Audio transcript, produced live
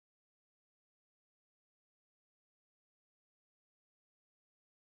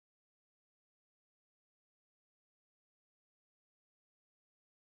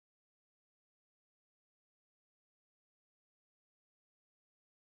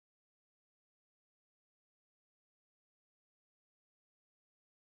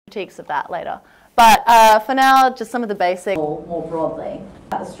critiques of that later. But for now, just some of the basics. More broadly,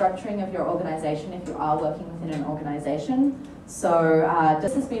 the structuring of your organisation if you are working within an organisation. So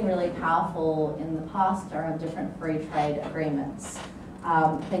this has been really powerful in the past around different free trade agreements.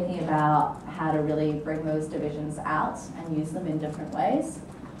 Thinking about how to really bring those divisions out and use them in different ways.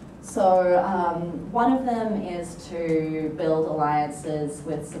 So one of them is to build alliances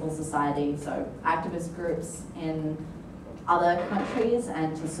with civil society, so activist groups in other countries,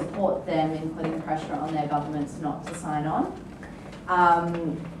 and to support them in putting pressure on their governments not to sign on.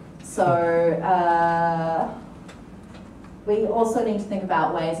 We also need to think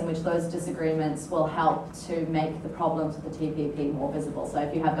about ways in which those disagreements will help to make the problems with the TPP more visible. So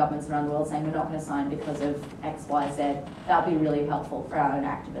if you have governments around the world saying we're not going to sign because of X, Y, Z, that would be really helpful for our own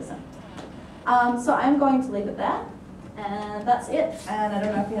activism. So I'm going to leave it there, and that's it. And I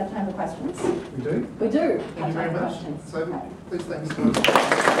don't know if we have time for questions. We do? We do. Thank you very much. So okay. Please thanks to us.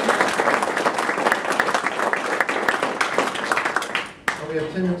 We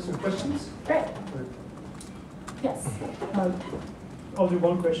have 10 minutes for questions. Great. Yes. I'll do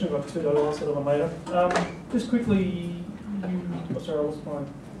one question. I've got two that I'll answer them later. Just quickly, sorry, I lost my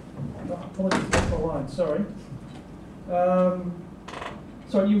apologies, I lost my line. Sorry.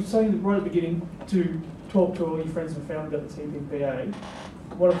 So you were saying right at the beginning to talk to all your friends and family about the TPPA.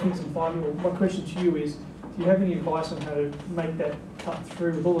 One of the things I'm finding, or my question to you is, do you have any advice on how to make that cut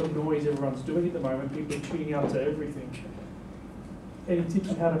through with all the noise everyone's doing at the moment? People are tuning out to everything. Any tips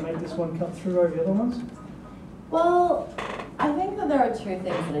on how to make this one cut through over the other ones? Well, I think that there are two things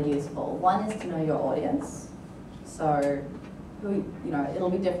that are useful. One is to know your audience. So, it'll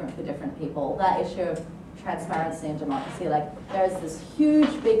be different for different people. That issue of transparency and democracy, like there's this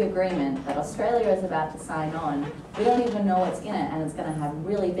huge big agreement that Australia is about to sign on. We don't even know what's in it, and it's going to have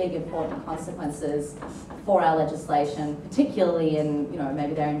really big important consequences for our legislation, particularly in,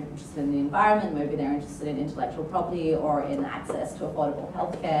 maybe they're interested in the environment, maybe they're interested in intellectual property or in access to affordable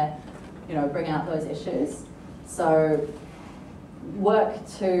healthcare, bring out those issues. So work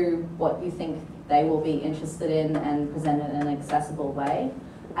to what you think they will be interested in and present it in an accessible way.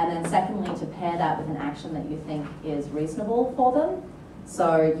 And then secondly, to pair that with an action that you think is reasonable for them.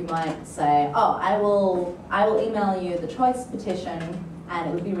 So you might say, oh, I will email you the choice petition, and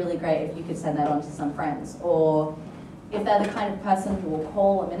it would be really great if you could send that on to some friends. Or if they're the kind of person who will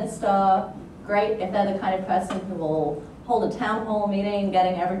call a minister, great. If they're the kind of person who will hold a town hall meeting,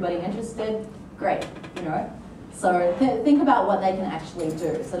 getting everybody interested, great, So think about what they can actually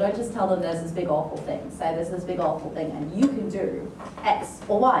do. So don't just tell them there's this big awful thing. Say there's this big awful thing and you can do X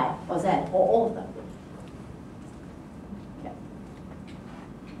or Y or Z or all of them.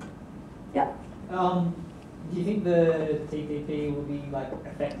 Yeah. Do you think the TPP will be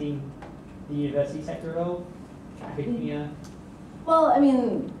affecting the university sector at all? Academia? Well, I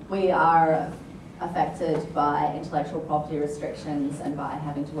mean, we are affected by intellectual property restrictions and by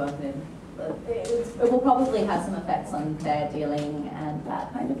having to work in it will probably have some effects on fair dealing and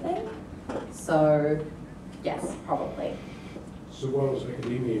that kind of thing. So, yes, probably. So why was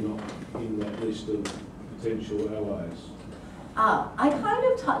academia not in that list of potential allies? I kind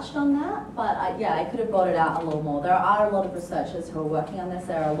of touched on that, but I could have brought it out a little more. There are a lot of researchers who are working on this.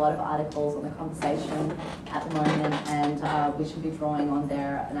 There are a lot of articles on the conversation at the moment, and we should be drawing on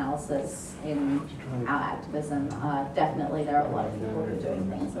their analysis in our activism. Definitely, there are a lot of people who are doing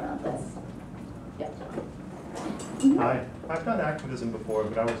things around this. Yeah. Hi, I've done activism before,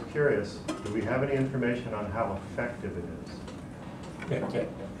 but I was curious, do we have any information on how effective it is?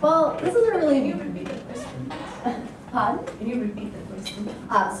 Well, this is a really... Can you repeat the question? Pardon? Can you repeat the question?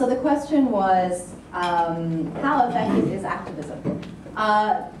 So the question was, how effective is activism?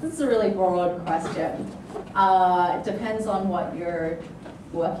 This is a really broad question. It depends on what you're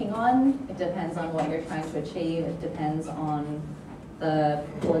working on. It depends on what you're trying to achieve. It depends on the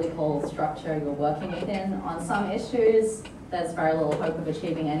political structure you're working within. On some issues, there's very little hope of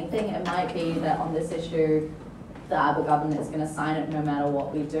achieving anything. It might be that on this issue, the Abu government is going to sign it no matter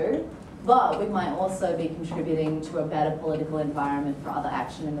what we do. But we might also be contributing to a better political environment for other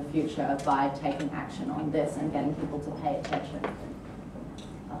action in the future by taking action on this and getting people to pay attention.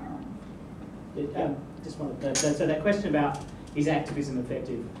 Just wanted to, so that question about is activism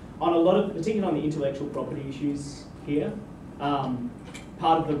effective? On a lot of, particularly on the intellectual property issues here,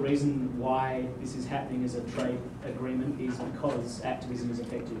 part of the reason why this is happening as a trade agreement is because activism is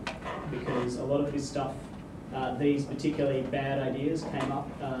effective. Because a lot of this stuff, these particularly bad ideas came up,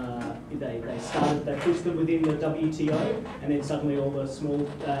 they pushed them within the WTO, and then suddenly all the small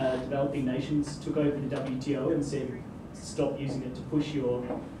developing nations took over the WTO and said, stop using it to push your,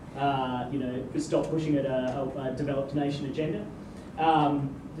 stop pushing a developed nation agenda.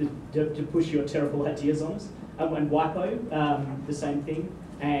 to push your terrible ideas on us. And WIPO, the same thing.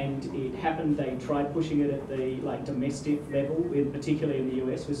 And it happened, they tried pushing it at the domestic level, particularly in the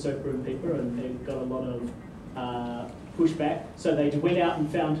US with SOPA and PIPA, and they got a lot of pushback. So they went out and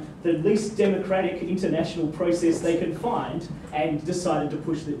found the least democratic international process they could find and decided to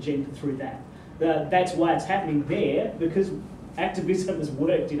push the agenda through that. That's why it's happening there, because activism has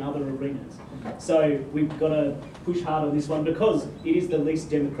worked in other arenas. So we've got to push hard on this one because it is the least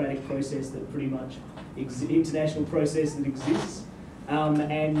democratic process that pretty much international process that exists.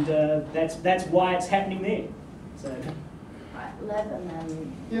 And that's why it's happening there. So, Right, Lev, and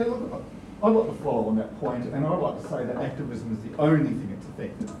then Yeah, look, I'd like to follow on that point, and I'd like to say that activism is the only thing that's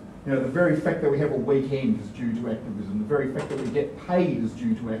effective. You know, the very fact that we have a weekend is due to activism, the very fact that we get paid is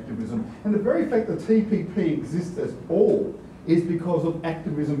due to activism, and the very fact that TPP exists at all is because of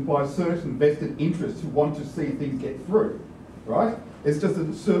activism by certain vested interests who want to see things get through, right? It's just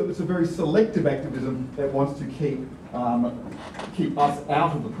it's a very selective activism that wants to keep us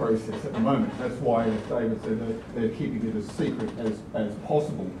out of the process at the moment. That's why, as David said, they're keeping it as secret as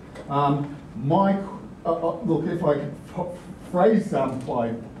possible. Look, if I could phrase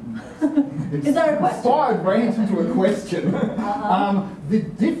my Is there a question? inspired rant into a question. The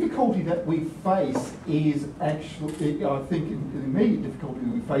difficulty that we face is actually, I think the immediate difficulty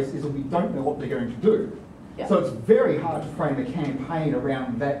that we face is that we don't know what they're going to do. Yeah. So it's very hard to frame a campaign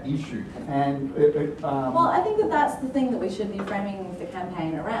around that issue. And well, I think that's the thing that we should be framing the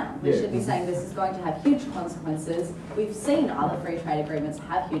campaign around. We should be saying this is going to have huge consequences. We've seen other free trade agreements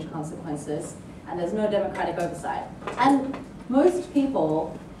have huge consequences, and there's no democratic oversight. And most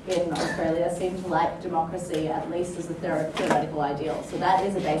people in Australia seem to like democracy, at least as a theoretical ideal. So that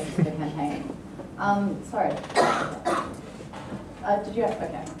is a basis for the campaign. Sorry. Did you have,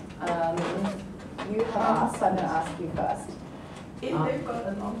 okay. You have asked, so I'm going to ask you first. If they've got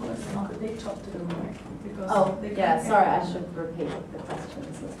a long question, could they talk to the mic? Because Oh, they yeah, can't sorry, hear I should repeat the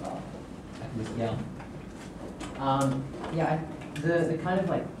questions as well. Yeah, the kind of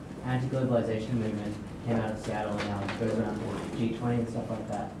anti-globalization movement came out of Seattle and now goes around the G20 and stuff like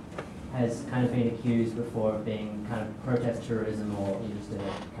that, has kind of been accused before of being kind of protest tourism or just a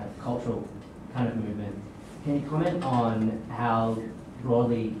kind of cultural kind of movement. Can you comment on how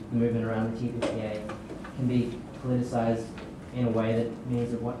broadly the movement around the TPPA can be politicized in a way that means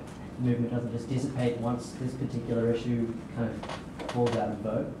that what the movement doesn't just dissipate once this particular issue kind of falls out of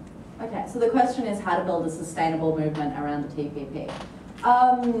vote? Okay, so the question is how to build a sustainable movement around the TPP.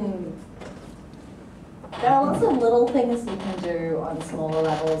 There are lots of little things you can do on smaller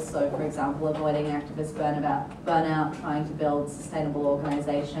levels. So, for example, avoiding activist burnout, trying to build sustainable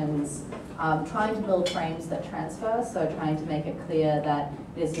organisations, trying to build frames that transfer. So, trying to make it clear that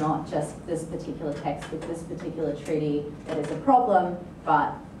it is not just this particular text with this particular treaty that is a problem,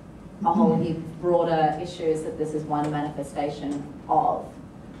 but a whole heap of broader issues that this is one manifestation of.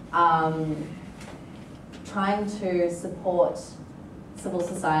 Trying to support civil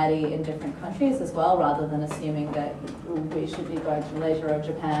society in different countries as well, rather than assuming that we should be going to Malaysia or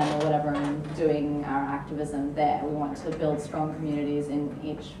Japan or whatever and doing our activism there. We want to build strong communities in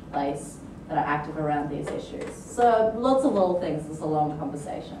each place that are active around these issues. So lots of little things. It's a long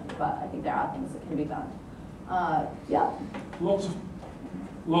conversation, but I think there are things that can be done. Yeah. Lots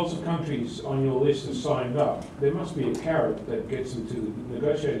of countries on your list have signed up. There must be a carrot that gets them to the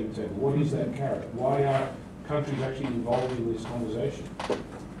negotiating table. What is that carrot? Why are countries actually involved in this conversation?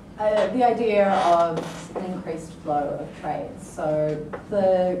 The idea of an increased flow of trade. So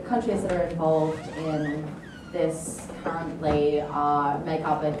the countries that are involved in this currently make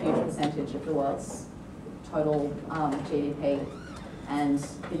up a huge percentage of the world's total GDP. And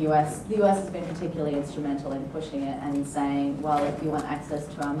the US has been particularly instrumental in pushing it and saying, well, if you want access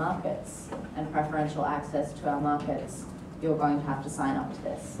to our markets and preferential access to our markets, you're going to have to sign up to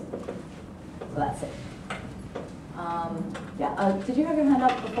this. So that's it. Did you have your hand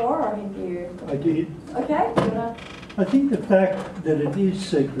up before, or have you? I did. Okay. You wanna... I think the fact that it is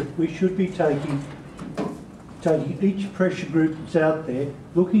secret, we should be taking each pressure group that's out there,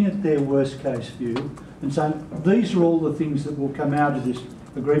 looking at their worst case view, and saying these are all the things that will come out of this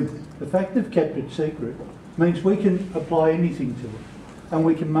agreement. The fact they've kept it secret means we can apply anything to it, and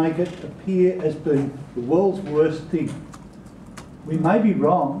we can make it appear as being the world's worst thing. We may be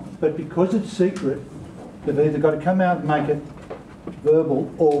wrong, but because it's secret, they've either got to come out and make it verbal,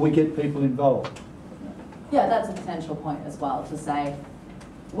 or we get people involved. Yeah, that's a potential point as well, to say,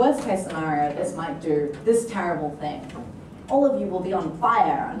 worst case scenario, this might do this terrible thing. All of you will be on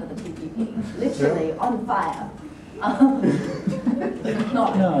fire under the TPP, literally on fire. That's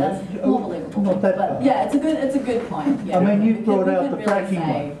more believable. applicable. Not that But far. yeah, it's a good point. Yeah. I mean, you've We brought could out the really fracking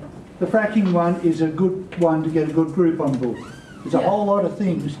say- one. The fracking one is a good one to get a good group on board. There's a Yeah. whole lot of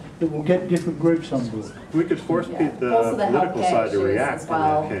things that will get different groups on board. We could force Yeah. the Also the political healthcare side to issues react as in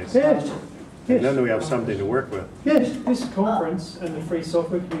well. that case. Yes, And then yes, we have something to work with. yes. This conference and the free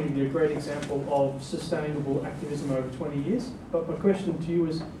software community are a great example of sustainable activism over 20 years. But my question to you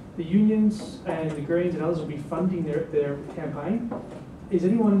is, the unions and the Greens and others will be funding their campaign. Is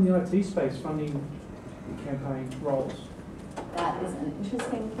anyone in the IT space funding campaign roles? That is an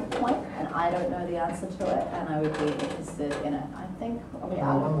interesting point, and I don't know the answer to it, and I would be interested in it. I think, are we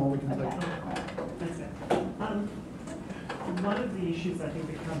out? One more we can Okay. take. All right. One of the issues I think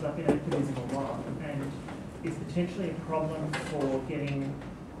that comes up in activism a lot and is potentially a problem for getting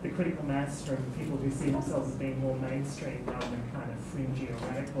the critical mass from people who see themselves as being more mainstream rather than kind of fringy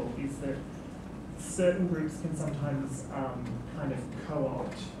or radical is that certain groups can sometimes kind of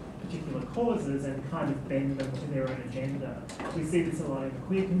co-opt particular causes and kind of bend them to their own agenda. We see this a lot in the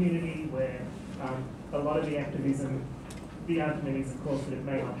queer community where a lot of the activism, the argument is of course that it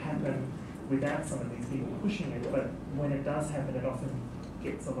may not happen without some of these people pushing it, but when it does happen, it often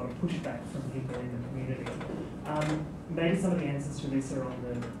gets a lot of pushback from people in the community. Maybe some of the answers to this are on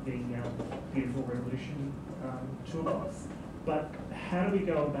the Beautiful Revolution toolbox, but how do we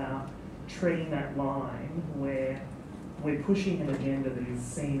go about treading that line where we're pushing an agenda that is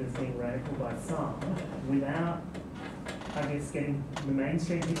seen as being radical by some without, I guess, getting the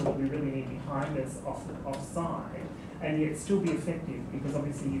mainstream people that we really need behind us offside, and yet still be effective, because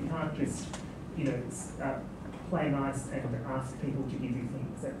obviously you can't just, you know, play nice and ask people to give you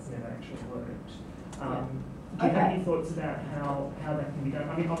things. That's never actually worked. Do you have any thoughts about how that can be done?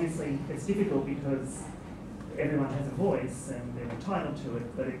 I mean, obviously it's difficult because everyone has a voice and they're entitled to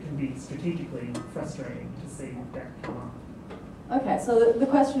it, but it can be strategically frustrating to see that come up. Okay, so the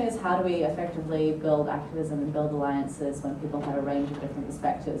question is, how do we effectively build activism and build alliances when people have a range of different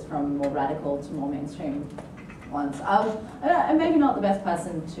perspectives, from more radical to more mainstream ones? I'm maybe not the best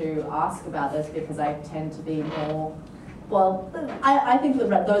person to ask about this because I tend to be more, well, I think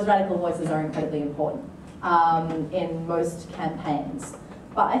that those radical voices are incredibly important in most campaigns.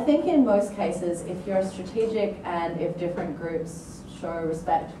 But I think in most cases, if you're strategic and if different groups show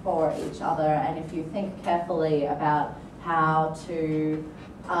respect for each other, and if you think carefully about how to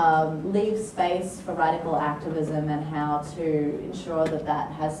leave space for radical activism and how to ensure that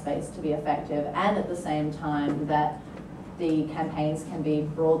that has space to be effective, and at the same time that the campaigns can be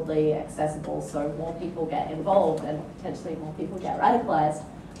broadly accessible so more people get involved and potentially more people get radicalized,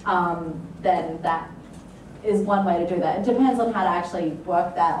 then that is one way to do that. It depends on how to actually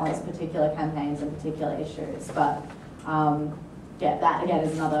work that on particular campaigns and particular issues. But yeah, that again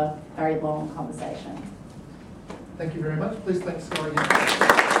is another very long conversation. Thank you very much. Please thank Scott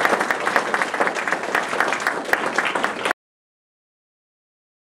again.